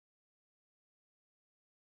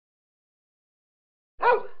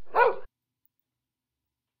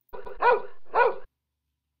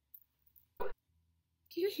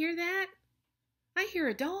hear that? I hear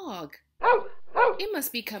a dog. It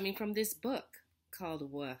must be coming from this book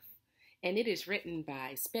called Woof, and it is written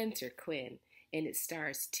by Spencer Quinn, and it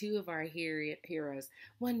stars two of our heroes,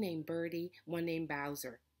 one named Birdie, one named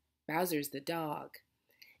Bowser. Bowser's the dog.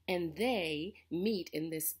 And they meet in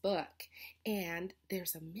this book, and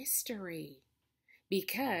there's a mystery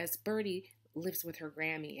because Birdie lives with her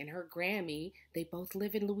Grammy, and her Grammy, they both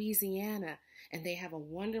live in Louisiana, and they have a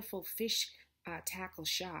wonderful fish tackle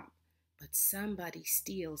shop. But somebody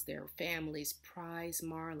steals their family's prize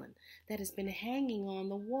marlin that has been hanging on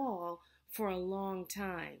the wall for a long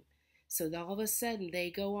time. So all of a sudden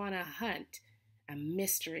they go on a hunt, a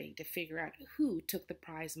mystery to figure out who took the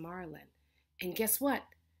prize marlin. And guess what?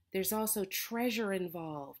 There's also treasure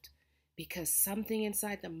involved because something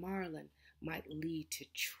inside the marlin might lead to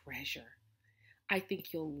treasure. I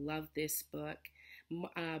think you'll love this book.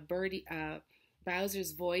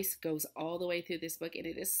 Bowser's voice goes all the way through this book, and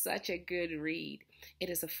it is such a good read. It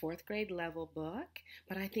is a fourth grade level book,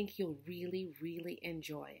 but I think you'll really, really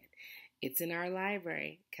enjoy it. It's in our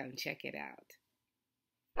library. Come check it out.